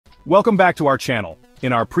Welcome back to our channel.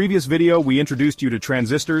 In our previous video, we introduced you to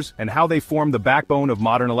transistors and how they form the backbone of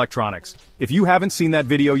modern electronics. If you haven't seen that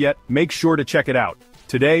video yet, make sure to check it out.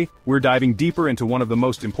 Today, we're diving deeper into one of the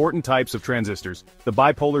most important types of transistors, the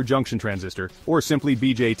bipolar junction transistor, or simply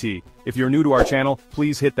BJT. If you're new to our channel,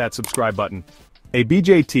 please hit that subscribe button. A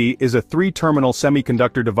BJT is a three-terminal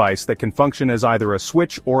semiconductor device that can function as either a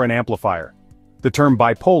switch or an amplifier. The term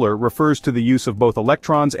bipolar refers to the use of both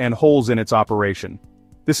electrons and holes in its operation.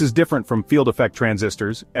 This is different from field effect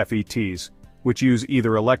transistors, FETs, which use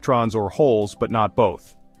either electrons or holes but not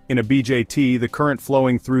both. In a BJT, the current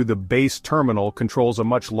flowing through the base terminal controls a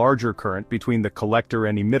much larger current between the collector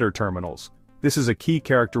and emitter terminals. This is a key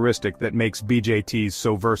characteristic that makes BJTs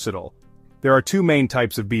so versatile. There are two main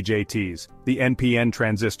types of BJTs, the NPN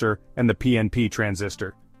transistor and the PNP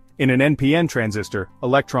transistor. In an NPN transistor,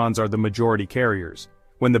 electrons are the majority carriers.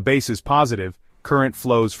 When the base is positive, current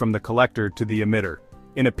flows from the collector to the emitter.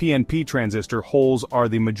 In a PNP transistor, holes are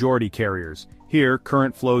the majority carriers. Here,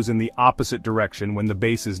 current flows in the opposite direction when the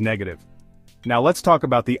base is negative. Now let's talk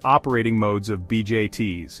about the operating modes of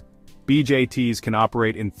BJTs. BJTs can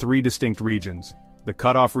operate in three distinct regions: the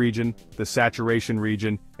cutoff region, the saturation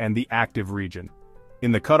region, and the active region.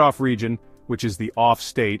 In the cutoff region, which is the off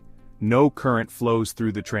state, no current flows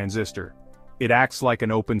through the transistor. It acts like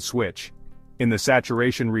an open switch. In the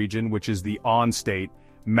saturation region, which is the on state,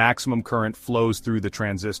 maximum current flows through the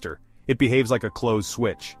transistor. It behaves like a closed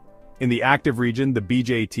switch. In the active region, the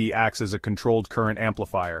BJT acts as a controlled current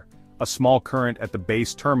amplifier. A small current at the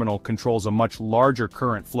base terminal controls a much larger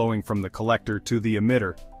current flowing from the collector to the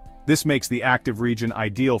emitter. This makes the active region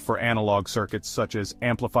ideal for analog circuits such as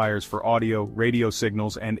amplifiers for audio, radio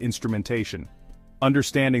signals, and instrumentation.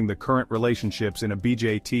 Understanding the current relationships in a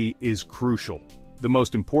BJT is crucial. The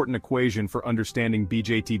most important equation for understanding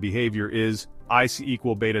BJT behavior is IC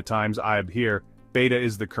equal beta times IB here. Beta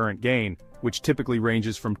is the current gain, which typically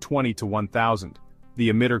ranges from 20 to 1000.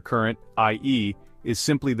 The emitter current, IE, is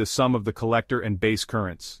simply the sum of the collector and base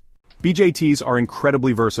currents. BJTs are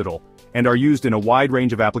incredibly versatile and are used in a wide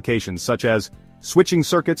range of applications such as switching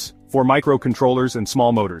circuits for microcontrollers and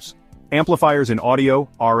small motors, amplifiers in audio,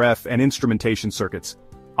 RF, and instrumentation circuits,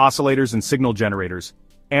 oscillators and signal generators,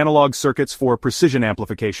 analog circuits for precision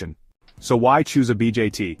amplification. So why choose a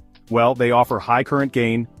BJT? Well, they offer high current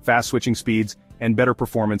gain, fast switching speeds, and better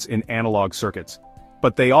performance in analog circuits.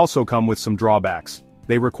 But they also come with some drawbacks.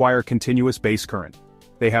 They require continuous base current.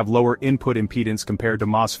 They have lower input impedance compared to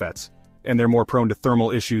MOSFETs, and they're more prone to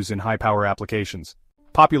thermal issues in high-power applications.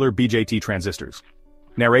 Popular BJT transistors.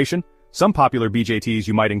 Narration: some popular BJTs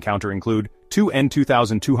you might encounter include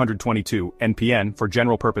 2N2222 NPN for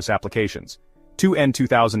general-purpose applications,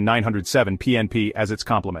 2N2907 PNP as its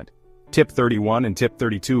complement, TIP31 and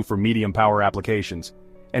TIP32 for medium-power applications,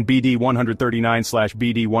 and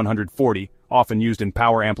BD139/BD140, often used in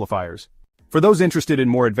power amplifiers. For those interested in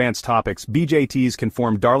more advanced topics, BJTs can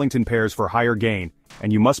form Darlington pairs for higher gain,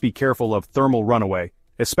 and you must be careful of thermal runaway,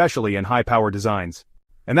 especially in high-power designs.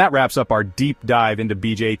 And that wraps up our deep dive into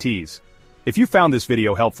BJTs. If you found this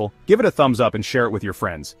video helpful, give it a thumbs up and share it with your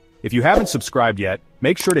friends. If you haven't subscribed yet,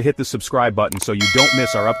 make sure to hit the subscribe button so you don't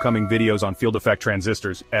miss our upcoming videos on field effect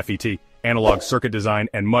transistors, FET, analog circuit design,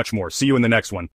 and much more. See you in the next one.